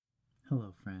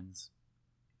Hello, friends,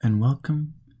 and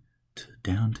welcome to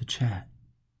Down to Chat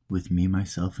with me,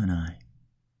 myself, and I.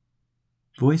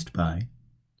 Voiced by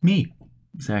me,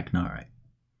 Zach Narai.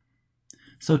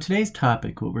 So today's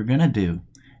topic, what we're going to do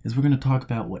is we're going to talk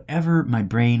about whatever my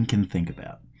brain can think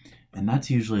about, and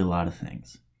that's usually a lot of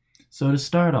things. So to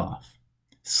start off,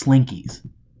 slinkies.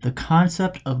 The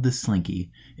concept of the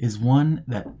slinky is one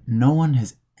that no one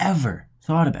has ever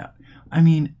thought about. I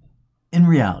mean, in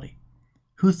reality,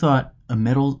 who thought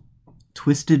a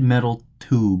twisted metal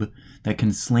tube that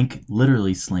can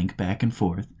literally slink back and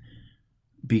forth,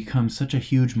 becomes such a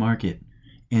huge market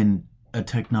in a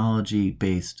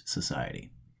technology-based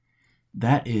society?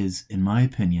 That is, in my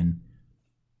opinion,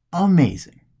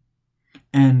 amazing.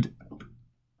 And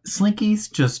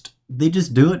slinkies they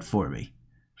just do it for me.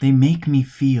 They make me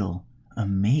feel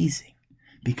amazing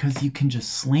because you can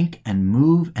just slink and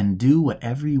move and do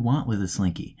whatever you want with a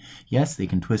slinky. Yes, they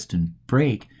can twist and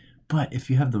break, but if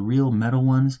you have the real metal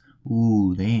ones,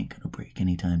 they ain't gonna break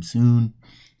anytime soon.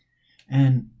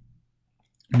 And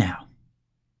now,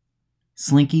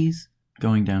 slinkies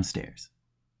going downstairs.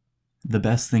 The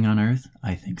best thing on earth?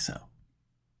 I think so.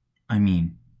 I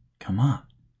mean, come on.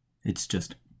 It's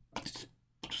just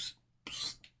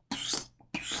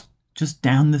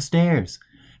down the stairs.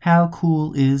 How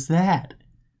cool is that?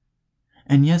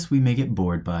 And yes, we may get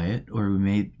bored by it, or we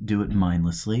may do it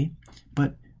mindlessly,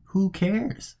 but who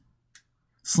cares?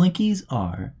 Slinkies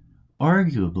are,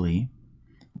 arguably,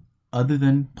 other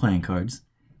than playing cards,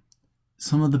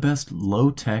 some of the best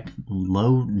low-tech,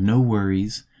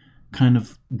 no-worries kind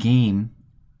of game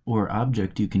or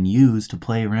object you can use to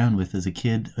play around with as a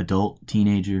kid, adult,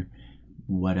 teenager,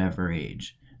 whatever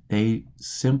age. They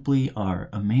simply are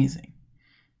amazing.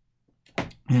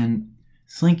 And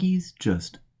slinkies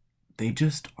they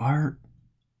just are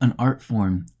an art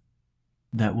form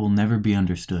that will never be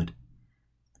understood,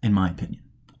 in my opinion.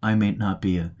 I may not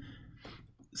be a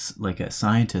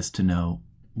scientist to know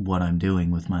what I'm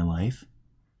doing with my life,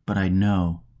 but I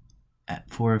know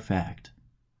for a fact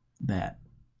that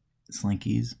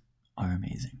slinkies are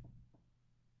amazing.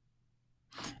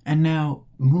 And now,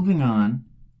 moving on,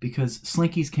 because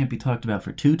slinkies can't be talked about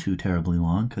for too terribly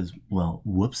long, because, well,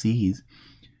 whoopsies.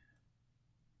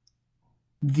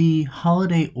 The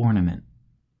holiday ornament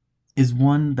is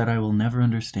one that I will never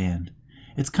understand.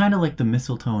 It's kind of like the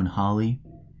mistletoe and holly,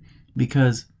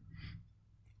 because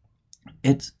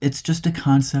it's just a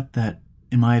concept that,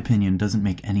 in my opinion, doesn't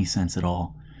make any sense at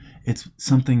all. It's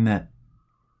something that,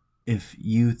 if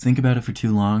you think about it for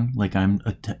too long, like I'm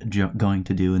going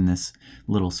to do in this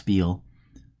little spiel,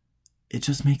 it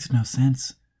just makes no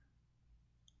sense.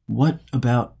 What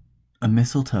about a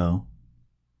mistletoe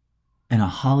and a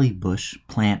holly bush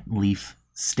plant leaf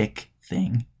stick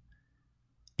thing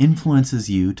influences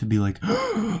you to be like,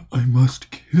 I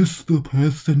must kiss the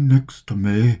person next to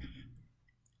me?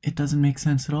 It doesn't make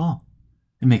sense at all.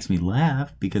 It makes me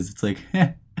laugh because it's like,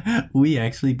 we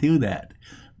actually do that.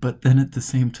 But then at the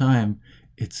same time,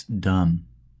 it's dumb.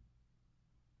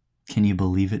 Can you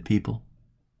believe it, people?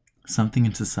 Something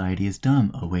in society is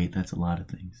dumb. Oh wait, that's a lot of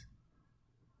things.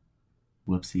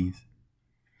 Whoopsies.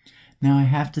 Now I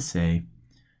have to say,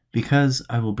 because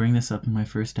I will bring this up in my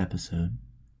first episode,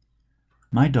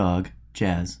 my dog,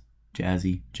 Jasmine,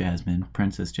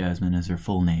 Princess Jasmine is her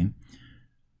full name,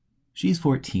 she's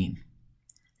 14.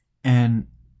 And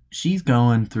she's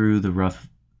going through the rough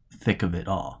thick of it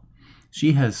all.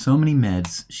 She has so many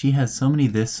meds, she has so many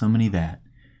this, so many that,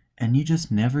 and you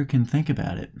just never can think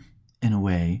about it in a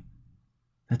way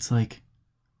that's like,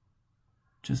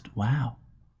 just wow.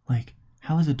 Like,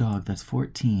 how is a dog that's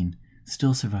 14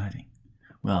 still surviving?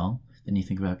 Well, then you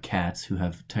think about cats who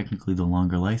have technically the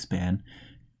longer lifespan.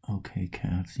 Okay,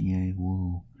 cats, yay,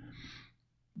 woo.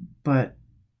 But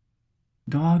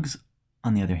dogs,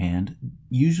 on the other hand,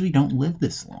 usually don't live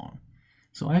this long.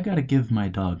 So I gotta give my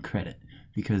dog credit,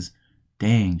 because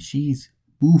dang, she's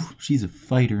a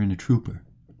fighter and a trooper.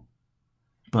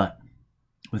 But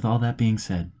with all that being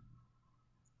said,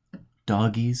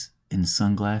 doggies in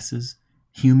sunglasses,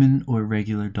 human or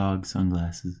regular dog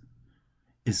sunglasses,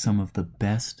 is some of the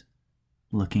best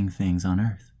looking things on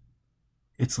earth.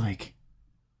 It's like,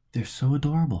 they're so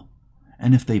adorable.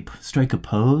 And if they strike a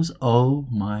pose, oh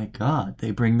my God,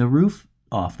 they bring the roof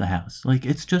off the house. Like,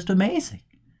 it's just amazing.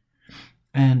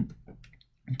 And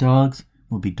dogs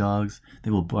will be dogs.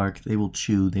 They will bark, they will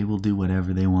chew, they will do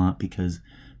whatever they want, because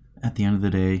at the end of the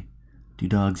day, do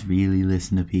dogs really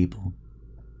listen to people?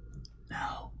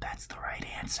 No, that's the right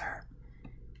answer.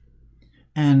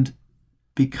 And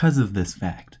because of this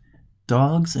fact,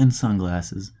 dogs in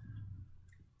sunglasses,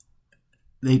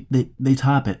 they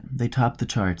top it. They top the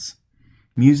charts.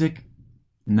 Music,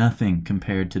 Nothing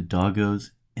compared to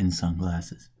doggos in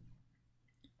sunglasses.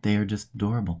 They are just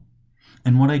adorable.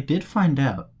 And what I did find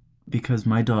out, because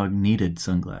my dog needed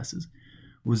sunglasses,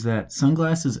 was that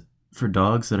sunglasses for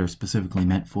dogs that are specifically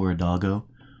meant for a doggo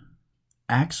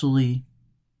actually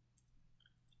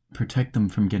protect them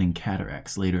from getting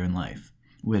cataracts later in life.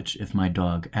 Which, if my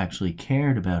dog actually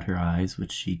cared about her eyes,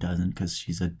 which she doesn't because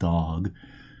she's a dog,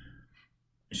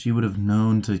 she would have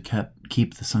known to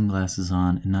keep the sunglasses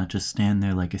on and not just stand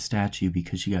there like a statue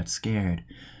because she got scared.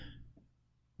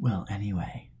 Well,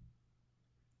 anyway,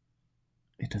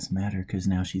 it doesn't matter because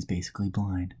now she's basically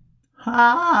blind.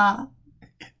 Ha!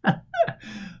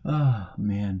 Oh,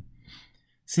 man.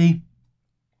 See,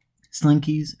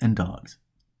 Slinkies and dogs.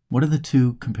 What are the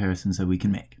two comparisons that we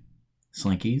can make?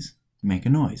 Slinkies make a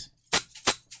noise.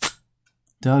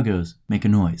 Doggos make a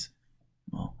noise.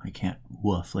 Well, I can't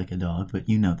woof like a dog, but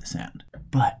you know the sound.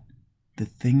 But the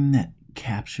thing that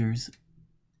captures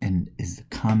and is the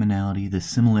commonality, the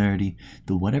similarity,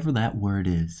 the whatever that word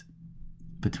is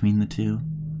between the two,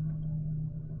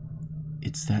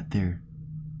 it's that they're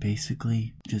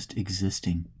basically just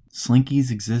existing.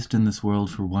 Slinkies exist in this world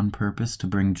for one purpose, to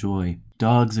bring joy.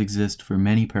 Dogs exist for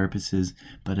many purposes,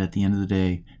 but at the end of the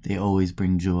day, they always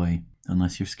bring joy.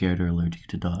 Unless you're scared or allergic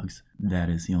to dogs. That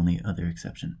is the only other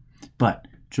exception. But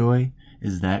joy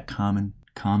is that common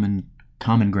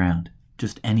ground.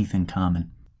 Just anything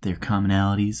common. Their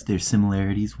commonalities, their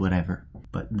similarities, whatever.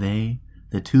 But the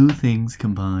two things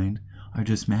combined, are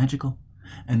just magical.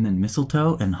 And then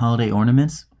mistletoe and holiday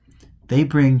ornaments, they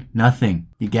bring nothing.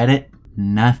 You get it?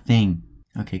 Nothing.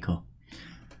 Okay, cool.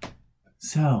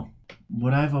 So,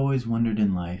 what I've always wondered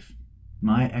in life,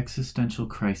 my existential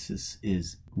crisis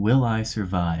is, will I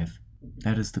survive?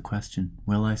 That is the question.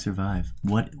 Will I survive?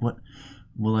 What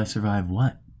will I survive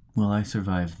what? Will I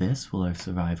survive this? Will I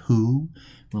survive who?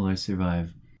 Will I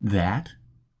survive that?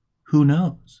 Who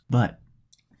knows? But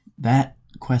that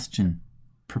question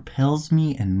propels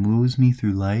me and moves me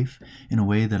through life in a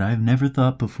way that I've never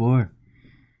thought before.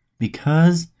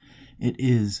 Because it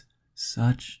is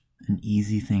such an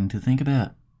easy thing to think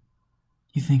about.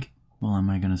 You think, well, am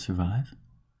I going to survive?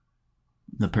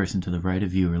 The person to the right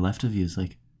of you or left of you is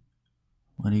like,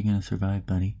 what are you going to survive,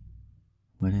 buddy?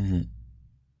 What is it?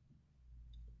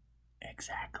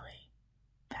 Exactly.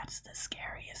 That's the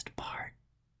scariest part.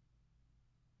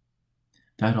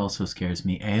 That also scares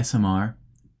me. ASMR,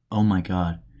 oh my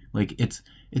god. Like, it's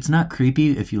not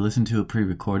creepy if you listen to it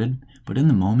pre-recorded, but in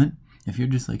the moment, if you're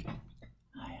just like,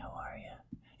 hi, how are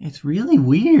you? It's really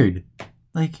weird.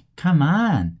 Like, come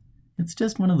on. It's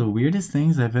just one of the weirdest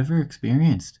things I've ever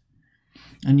experienced.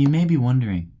 And you may be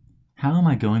wondering, how am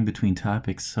I going between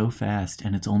topics so fast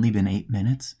and it's only been 8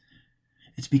 minutes?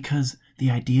 It's because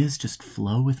the ideas just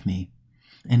flow with me.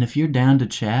 And if you're down to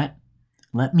chat,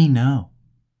 let me know.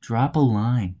 Drop a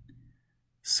line.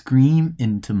 Scream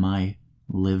into my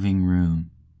living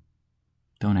room.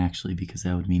 Don't actually, because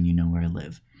that would mean you know where I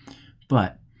live.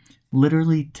 But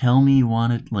literally tell me you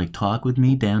want to talk with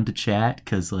me down to chat,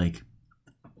 because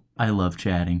I love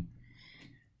chatting.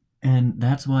 And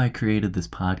that's why I created this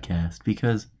podcast,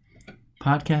 because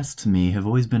podcasts to me have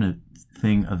always been a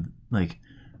thing of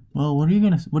well, what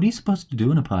are you supposed to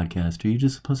do in a podcast? Are you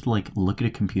just supposed to look at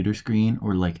a computer screen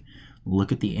or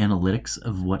look at the analytics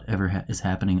of whatever is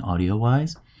happening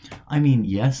audio-wise? I mean,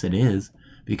 yes, it is,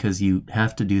 because you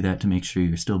have to do that to make sure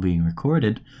you're still being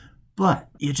recorded, but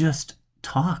you just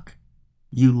talk.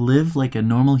 You live like a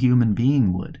normal human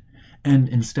being would. And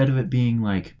instead of it being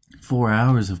 4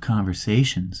 hours of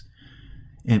conversations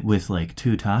with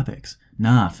 2 topics,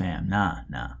 nah, fam, nah.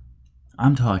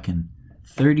 I'm talking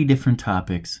 30 different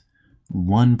topics,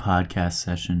 1 podcast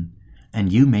session,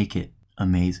 and you make it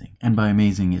amazing. And by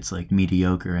amazing, it's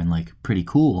mediocre and pretty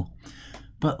cool.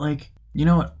 But you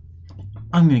know what?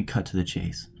 I'm going to cut to the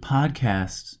chase.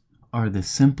 Podcasts are the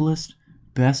simplest,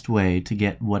 best way to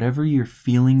get whatever your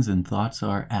feelings and thoughts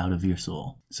are out of your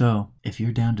soul. So if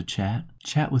you're down to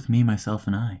chat with me, myself,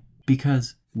 and I.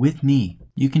 Because with me,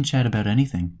 you can chat about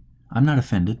anything. I'm not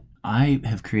offended. I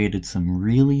have created some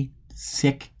really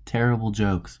sick, terrible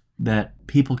jokes that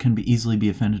people can easily be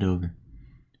offended over.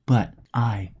 But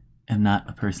I am not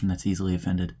a person that's easily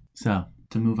offended. So,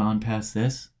 to move on past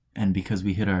this, and because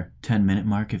we hit our 10-minute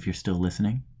mark if you're still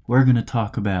listening, we're going to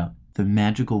talk about the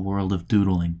magical world of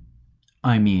doodling.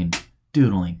 I mean,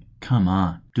 doodling. Come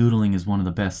on. Doodling is one of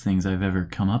the best things I've ever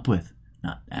come up with.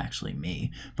 Not actually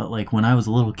me, but when I was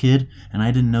a little kid and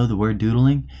I didn't know the word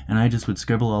doodling and I just would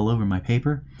scribble all over my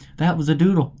paper, that was a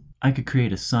doodle. I could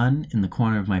create a sun in the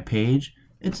corner of my page.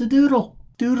 It's a doodle.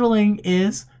 Doodling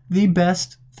is the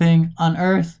best thing on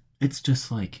earth. It's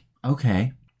just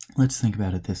okay, let's think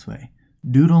about it this way.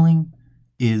 Doodling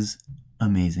is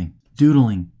amazing.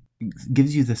 Doodling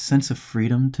gives you the sense of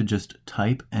freedom to just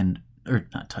type or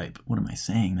not type. What am I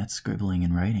saying? That's scribbling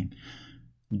and writing.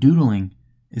 Doodling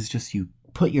is just you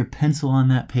put your pencil on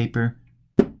that paper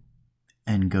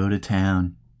and go to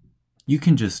town. You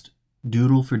can just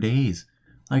doodle for days.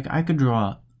 Like, I could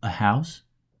draw a house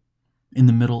in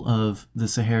the middle of the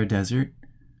Sahara Desert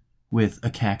with a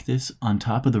cactus on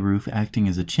top of the roof acting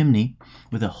as a chimney,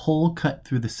 with a hole cut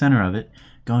through the center of it,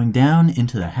 going down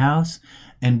into the house,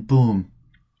 and boom.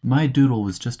 My doodle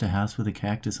was just a house with a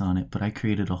cactus on it, but I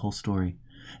created a whole story.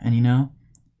 And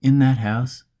in that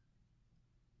house,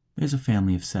 there's a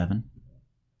family of 7.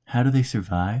 How do they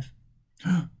survive?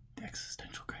 The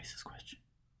existential crisis question.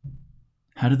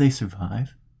 How do they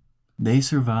survive? They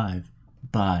survive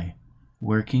by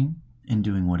working and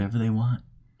doing whatever they want.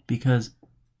 Because,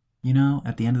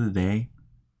 at the end of the day,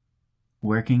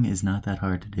 working is not that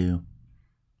hard to do.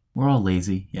 We're all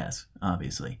lazy, yes,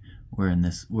 obviously.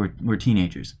 We're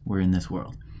teenagers. We're in this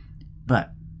world.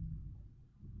 But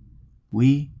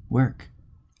we work.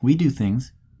 We do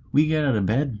things. We get out of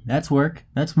bed. That's work.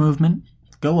 That's movement.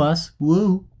 Go us.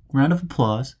 Woo. Round of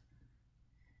applause.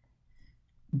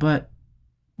 But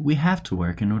we have to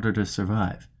work in order to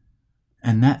survive.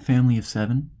 And that family of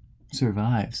 7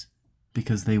 survives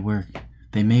because they work.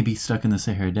 They may be stuck in the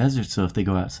Sahara Desert, so if they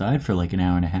go outside for like an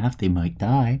hour and a half, they might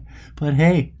die. But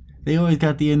hey, they always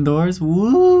got the indoors.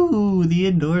 Woo! The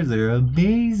indoors are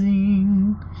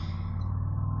amazing.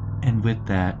 And with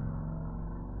that,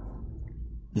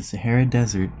 the Sahara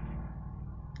Desert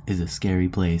is a scary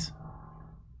place.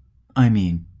 I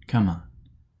mean, come on.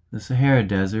 The Sahara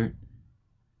Desert,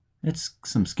 it's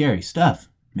some scary stuff,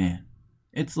 man.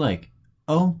 It's like,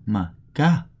 oh my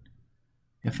God.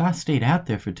 If I stayed out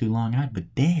there for too long, I'd be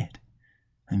dead.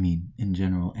 I mean, in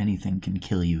general, anything can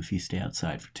kill you if you stay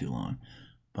outside for too long.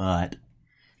 But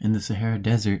in the Sahara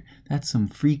Desert, that's some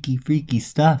freaky, freaky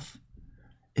stuff.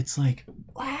 It's like,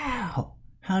 wow,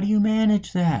 how do you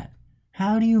manage that?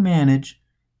 How do you manage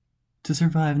to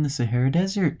survive in the Sahara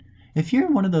Desert? If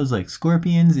you're one of those like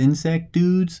scorpions, insect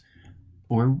dudes,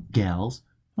 or gals,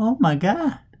 oh my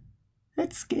God,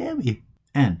 that's scary.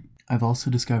 And I've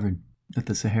also discovered that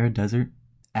the Sahara Desert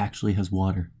actually has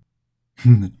water.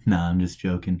 Nah, I'm just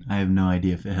joking. I have no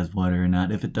idea if it has water or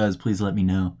not. If it does, please let me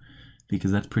know,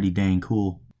 because that's pretty dang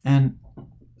cool. And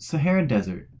Sahara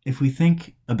Desert, if we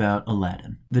think about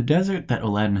Aladdin, the desert that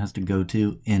Aladdin has to go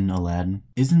to in Aladdin,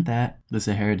 isn't that the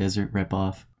Sahara Desert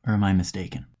ripoff? Or am I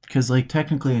mistaken? Because like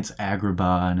technically it's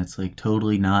Agrabah and it's like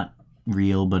totally not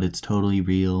real, but it's totally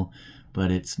real,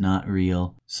 but it's not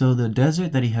real. So the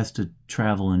desert that he has to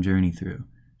travel and journey through,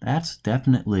 that's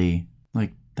definitely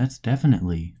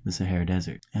the Sahara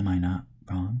Desert. Am I not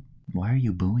wrong? Why are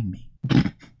you booing me?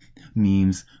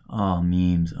 Memes. Oh,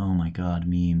 memes. Oh my God,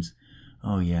 memes.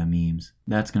 Oh yeah, memes.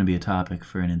 That's going to be a topic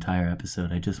for an entire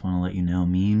episode. I just want to let you know,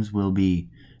 memes will be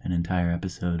an entire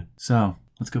episode. So,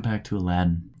 let's go back to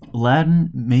Aladdin. Aladdin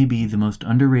may be the most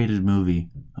underrated movie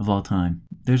of all time.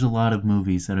 There's a lot of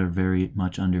movies that are very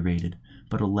much underrated,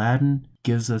 but Aladdin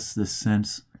gives us this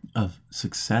sense of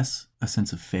success, a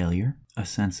sense of failure, a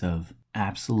sense of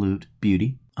absolute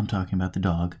beauty. I'm talking about the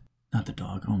dog. Not the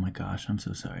dog. Oh my gosh, I'm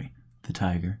so sorry. The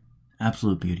tiger.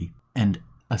 Absolute beauty. And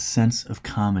a sense of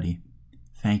comedy.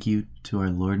 Thank you to our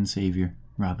Lord and Savior,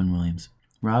 Robin Williams.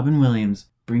 Robin Williams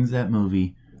brings that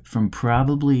movie from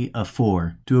probably a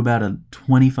 4 to about a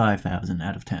 25,000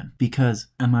 out of 10. Because,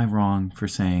 am I wrong for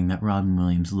saying that Robin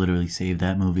Williams literally saved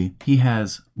that movie? He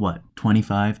has,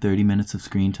 25, 30 minutes of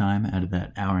screen time out of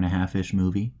that hour and a half-ish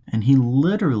movie? And he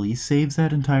literally saves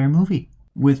that entire movie.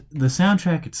 With the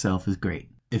soundtrack itself is great.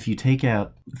 If you take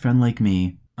out Friend Like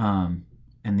Me,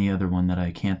 and the other one that I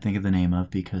can't think of the name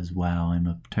of because, wow, I'm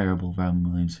a terrible Robin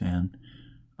Williams fan.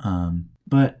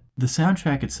 But the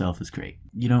soundtrack itself is great.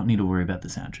 You don't need to worry about the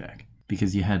soundtrack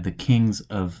because you had the kings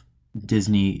of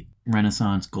Disney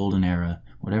Renaissance Golden Era,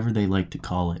 whatever they like to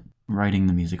call it, writing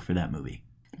the music for that movie.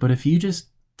 But if you just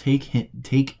take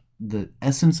the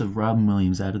essence of Robin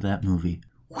Williams out of that movie,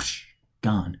 whoosh,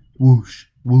 gone. Whoosh,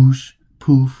 whoosh,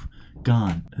 poof,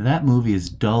 gone. That movie is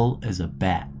dull as a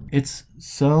bat. It's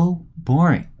so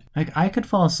boring. Like, I could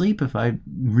fall asleep if I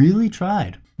really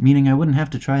tried. Meaning I wouldn't have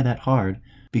to try that hard,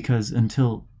 because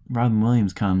until Robin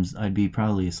Williams comes, I'd be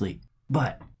probably asleep.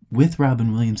 But with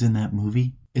Robin Williams in that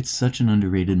movie, it's such an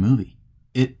underrated movie.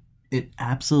 It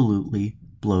absolutely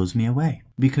blows me away.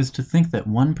 Because to think that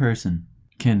one person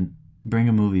can bring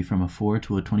a movie from a 4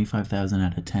 to a 25,000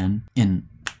 out of 10 in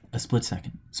a split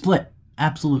second.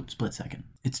 Absolute split second.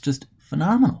 It's just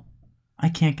phenomenal. I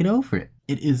can't get over it.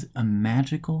 It is a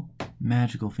magical,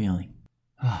 magical feeling.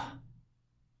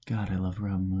 God, I love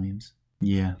Robin Williams.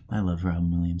 Yeah, I love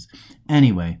Robin Williams.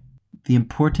 Anyway, the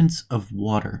importance of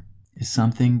water is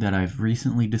something that I've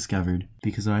recently discovered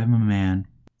because I am a man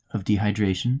of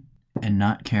dehydration and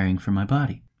not caring for my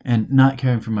body. And not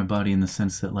caring for my body in the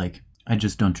sense that, like, I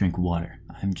just don't drink water.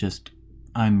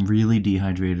 I'm really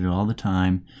dehydrated all the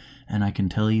time, and I can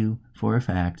tell you for a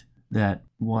fact that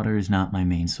water is not my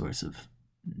main source of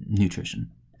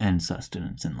nutrition and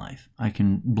sustenance in life. I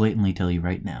can blatantly tell you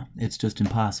right now. It's just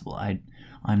impossible.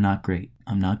 I'm not great.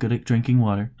 I'm not good at drinking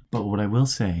water. But what I will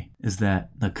say is that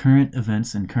the current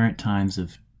events and current times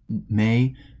of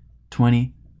May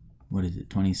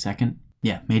 22nd?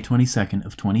 Yeah, May 22nd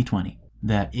of 2020,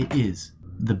 that it is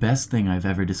the best thing I've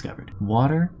ever discovered.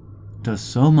 Water does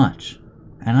so much,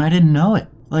 and I didn't know it.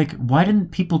 Like, why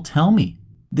didn't people tell me?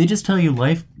 They just tell you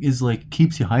life is like,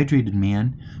 keeps you hydrated,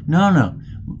 man. No.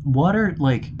 Water,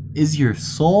 like, is your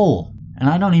soul. And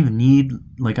I don't even need,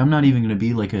 like, I'm not even going to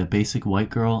be like a basic white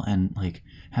girl and, like,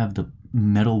 have the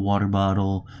metal water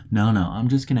bottle. No. I'm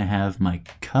just going to have my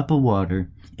cup of water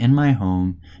in my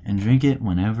home and drink it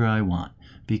whenever I want.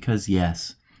 Because,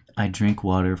 yes, I drink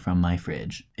water from my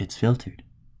fridge. It's filtered.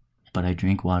 But I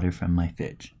drink water from my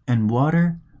fridge. And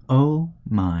water, oh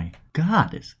my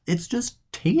God, it's just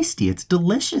tasty. It's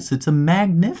delicious. It's a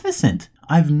magnificent.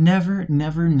 I've never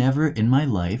in my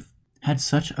life had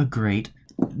such a great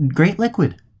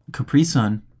liquid. Capri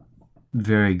Sun,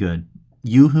 very good.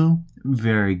 Yoo-hoo,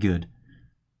 very good.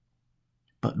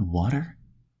 But water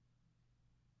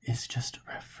is just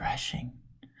refreshing.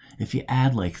 If you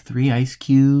add like 3 ice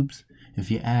cubes,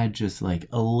 if you add just like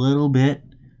a little bit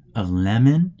of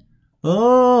lemon,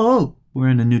 oh, we're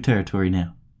in a new territory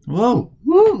now. Whoa,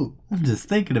 woo, I'm just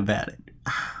thinking about it.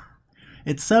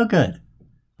 It's so good.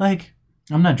 Like,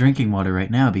 I'm not drinking water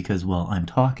right now because, well, I'm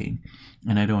talking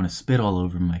and I don't want to spit all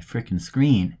over my frickin'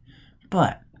 screen.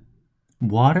 But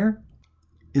water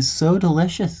is so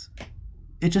delicious.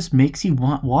 It just makes you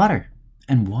want water.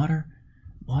 And water,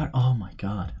 oh my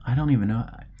God. I don't even know.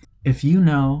 If you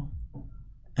know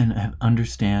and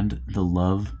understand the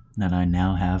love that I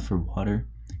now have for water,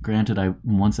 granted,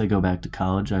 once I go back to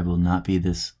college, I will not be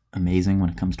this amazing when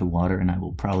it comes to water, and I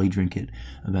will probably drink it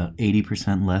about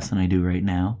 80% less than I do right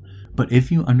now. But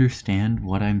if you understand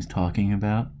what I'm talking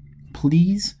about,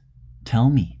 please tell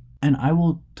me, and I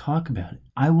will talk about it.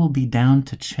 I will be down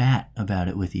to chat about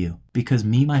it with you, because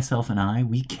me, myself, and I,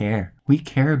 we care. We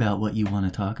care about what you want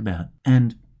to talk about.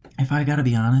 And if I gotta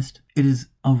be honest, it is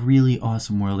a really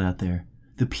awesome world out there.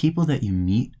 The people that you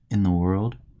meet in the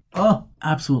world, oh,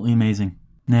 absolutely amazing.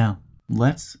 Now,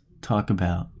 let's talk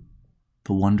about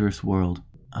the wondrous world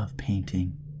of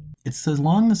painting. It's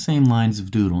along the same lines of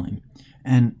doodling.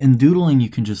 And in doodling, you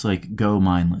can just like go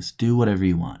mindless, do whatever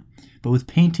you want. But with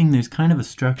painting, there's kind of a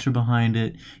structure behind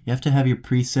it. You have to have your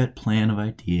preset plan of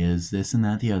ideas, this and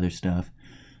that, the other stuff.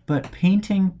 But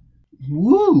painting,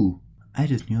 woo! I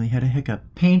just nearly had a hiccup.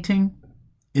 Painting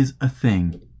is a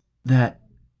thing that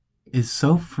is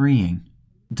so freeing,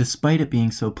 despite it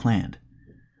being so planned.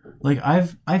 Like,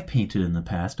 I've painted in the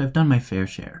past. I've done my fair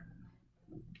share.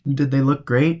 Did they look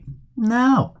great?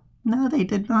 No, they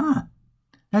did not.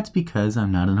 That's because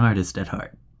I'm not an artist at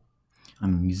heart.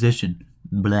 I'm a musician.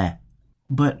 Blah.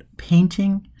 But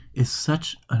painting is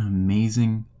such an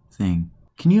amazing thing.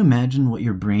 Can you imagine what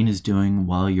your brain is doing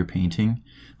while you're painting?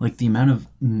 Like the amount of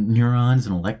neurons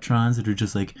and electrons that are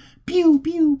just like, pew,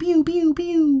 pew, pew, pew,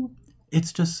 pew.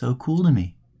 It's just so cool to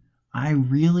me. I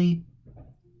really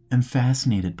am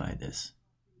fascinated by this.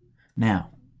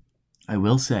 Now, I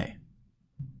will say,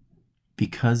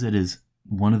 because it is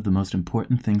one of the most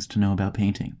important things to know about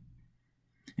painting,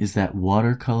 is that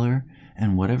watercolor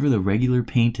and whatever the regular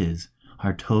paint is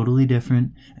are totally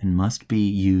different and must be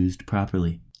used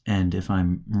properly. And if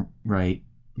I'm right,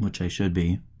 which I should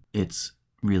be, it's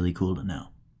really cool to know.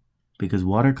 Because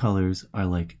watercolors are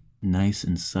like nice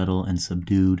and subtle and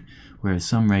subdued, whereas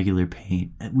some regular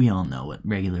paint, we all know what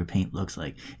regular paint looks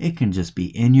like. It can just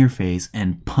be in your face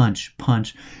and punch,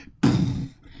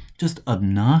 just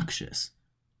obnoxious.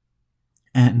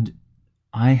 And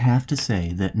I have to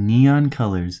say that neon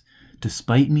colors,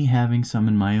 despite me having some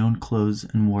in my own clothes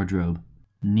and wardrobe,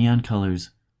 neon colors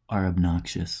are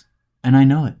obnoxious. And I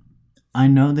know it. I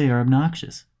know they are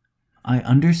obnoxious. I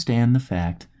understand the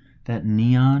fact that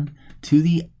neon, to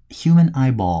the human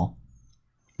eyeball,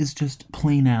 is just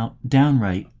plain out,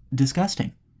 downright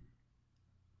disgusting.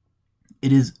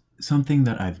 It is something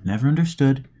that I've never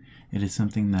understood. It is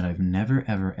something that I've never,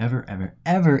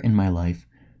 ever in my life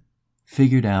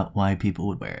figured out why people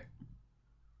would wear it.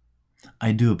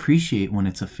 I do appreciate when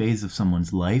it's a phase of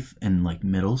someone's life in like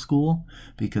middle school,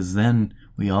 because then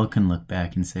we all can look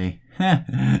back and say,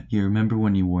 you remember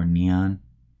when you wore neon?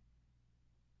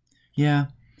 Yeah,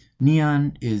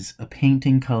 neon is a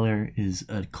painting color, is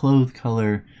a cloth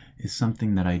color, is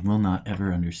something that I will not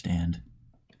ever understand.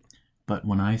 But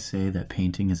when I say that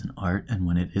painting is an art and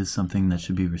when it is something that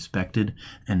should be respected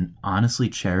and honestly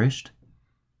cherished,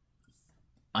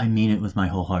 I mean it with my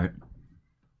whole heart.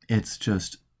 It's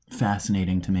just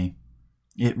fascinating to me.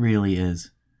 It really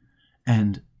is.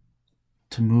 And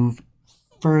to move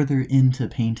further into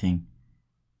painting,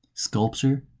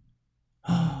 sculpture,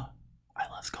 I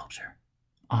love sculpture.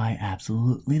 I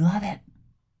absolutely love it.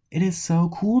 It is so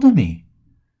cool to me.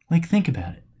 Like, think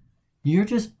about it. You're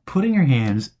just putting your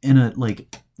hands in a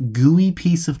like gooey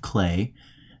piece of clay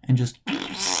and just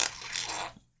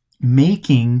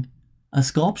making a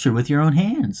sculpture with your own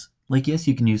hands. Like, yes,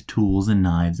 you can use tools and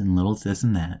knives and little this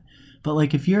and that. But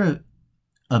like, if you're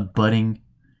a budding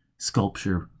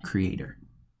sculpture creator,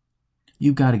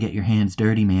 you've got to get your hands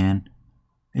dirty, man.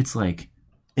 It's like,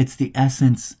 it's the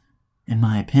essence, in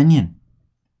my opinion.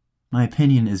 My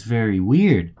opinion is very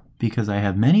weird because I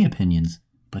have many opinions,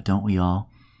 but don't we all?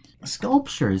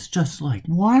 Sculpture is just like,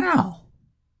 wow,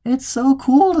 it's so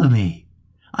cool to me.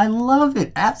 I love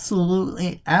it.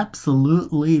 Absolutely,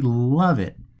 absolutely love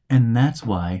it. And that's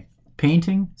why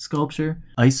painting, sculpture,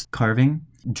 ice carving,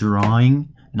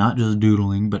 drawing, not just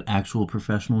doodling, but actual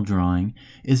professional drawing,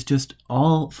 is just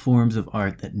all forms of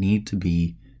art that need to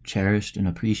be cherished and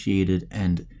appreciated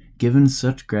and given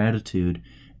such gratitude.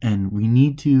 And we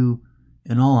need to,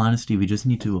 in all honesty, we just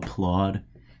need to applaud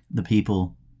the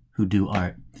people who do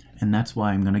art. And that's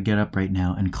why I'm going to get up right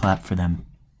now and clap for them.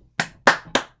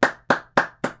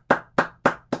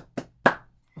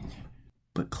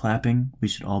 But clapping, we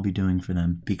should all be doing for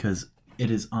them because it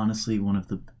is honestly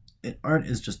art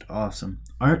is just awesome.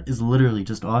 Art is literally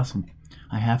just awesome.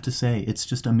 I have to say, it's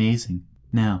just amazing.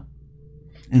 Now,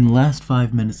 in the last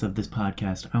 5 minutes of this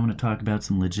podcast, I want to talk about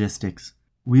some logistics.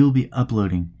 We will be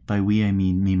uploading, by we I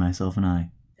mean me, myself, and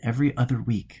I, every other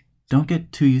week. Don't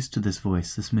get too used to this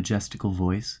voice, this majestical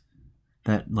voice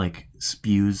that like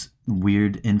spews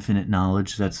weird infinite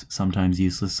knowledge that's sometimes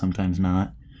useless, sometimes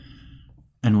not.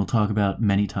 And we'll talk about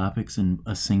many topics in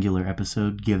a singular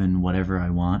episode, given whatever I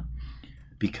want,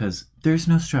 because there's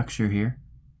no structure here.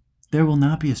 There will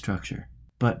not be a structure.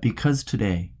 But because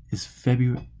today is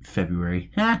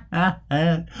February.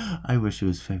 I wish it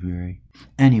was February.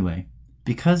 Anyway,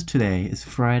 because today is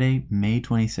Friday, May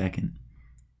 22nd,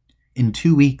 in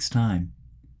 2 weeks' time,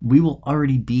 we will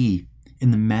already be in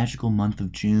the magical month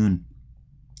of June,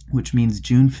 which means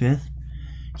June 5th,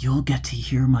 you'll get to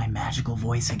hear my magical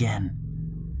voice again.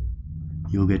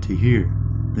 You'll get to hear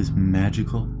this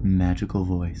magical, magical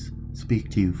voice speak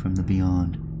to you from the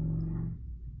beyond.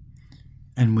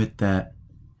 And with that,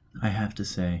 I have to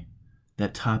say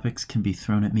that topics can be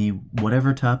thrown at me.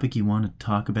 Whatever topic you want to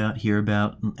talk about, hear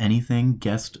about, anything,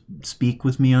 guest speak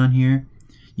with me on here,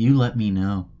 you let me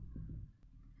know.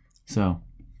 So,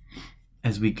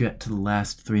 as we get to the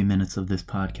last 3 minutes of this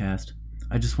podcast,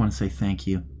 I just want to say thank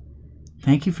you.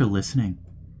 Thank you for listening.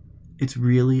 It's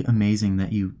really amazing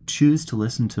that you choose to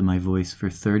listen to my voice for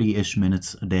 30-ish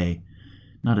minutes a day.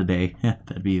 Not a day,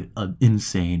 that'd be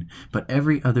insane. But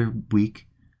every other week,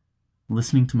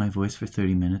 listening to my voice for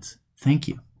 30 minutes, thank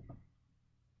you.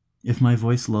 If my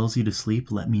voice lulls you to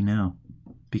sleep, let me know,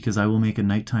 because I will make a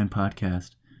nighttime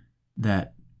podcast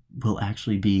that will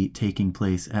actually be taking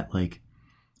place at like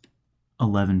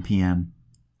 11 p.m.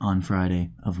 on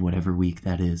Friday of whatever week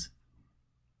that is.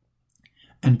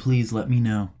 And please let me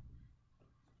know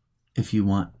if you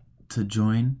want to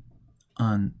join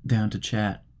on Down to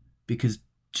Chat, because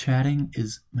chatting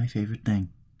is my favorite thing.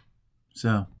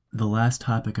 So, the last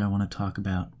topic I want to talk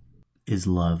about is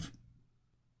love.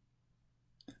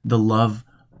 The love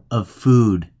of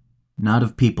food, not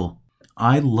of people.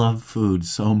 I love food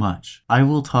so much. I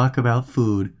will talk about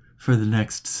food for the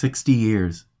next 60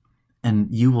 years. And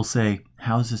you will say,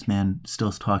 how is this man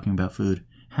still talking about food?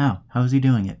 How? How is he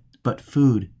doing it? But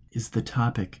food is the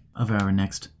topic of our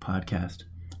next podcast.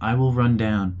 I will run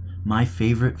down my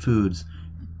favorite foods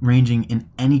ranging in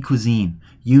any cuisine.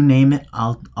 You name it,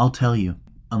 I'll tell you.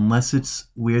 Unless it's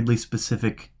weirdly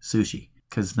specific sushi,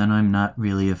 because then I'm not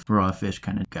really a raw fish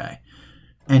kind of guy.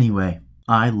 Anyway,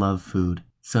 I love food.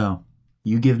 So,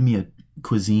 you give me a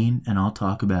cuisine and I'll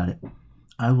talk about it.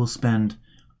 I will spend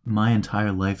my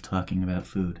entire life talking about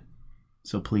food.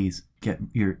 So please get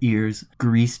your ears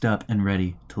greased up and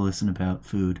ready to listen about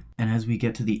food. And as we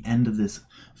get to the end of this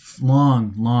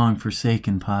long, long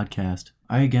forsaken podcast,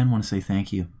 I again want to say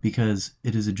thank you, because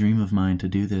it is a dream of mine to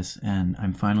do this, and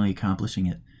I'm finally accomplishing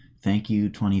it. Thank you,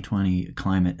 2020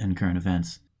 climate and current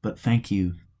events. But thank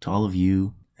you to all of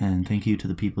you, and thank you to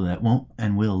the people that won't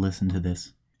and will listen to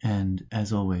this. And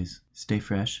as always, stay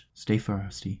fresh, stay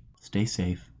frosty, stay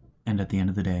safe, and at the end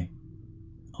of the day,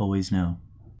 always know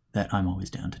that I'm always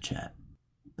down to chat.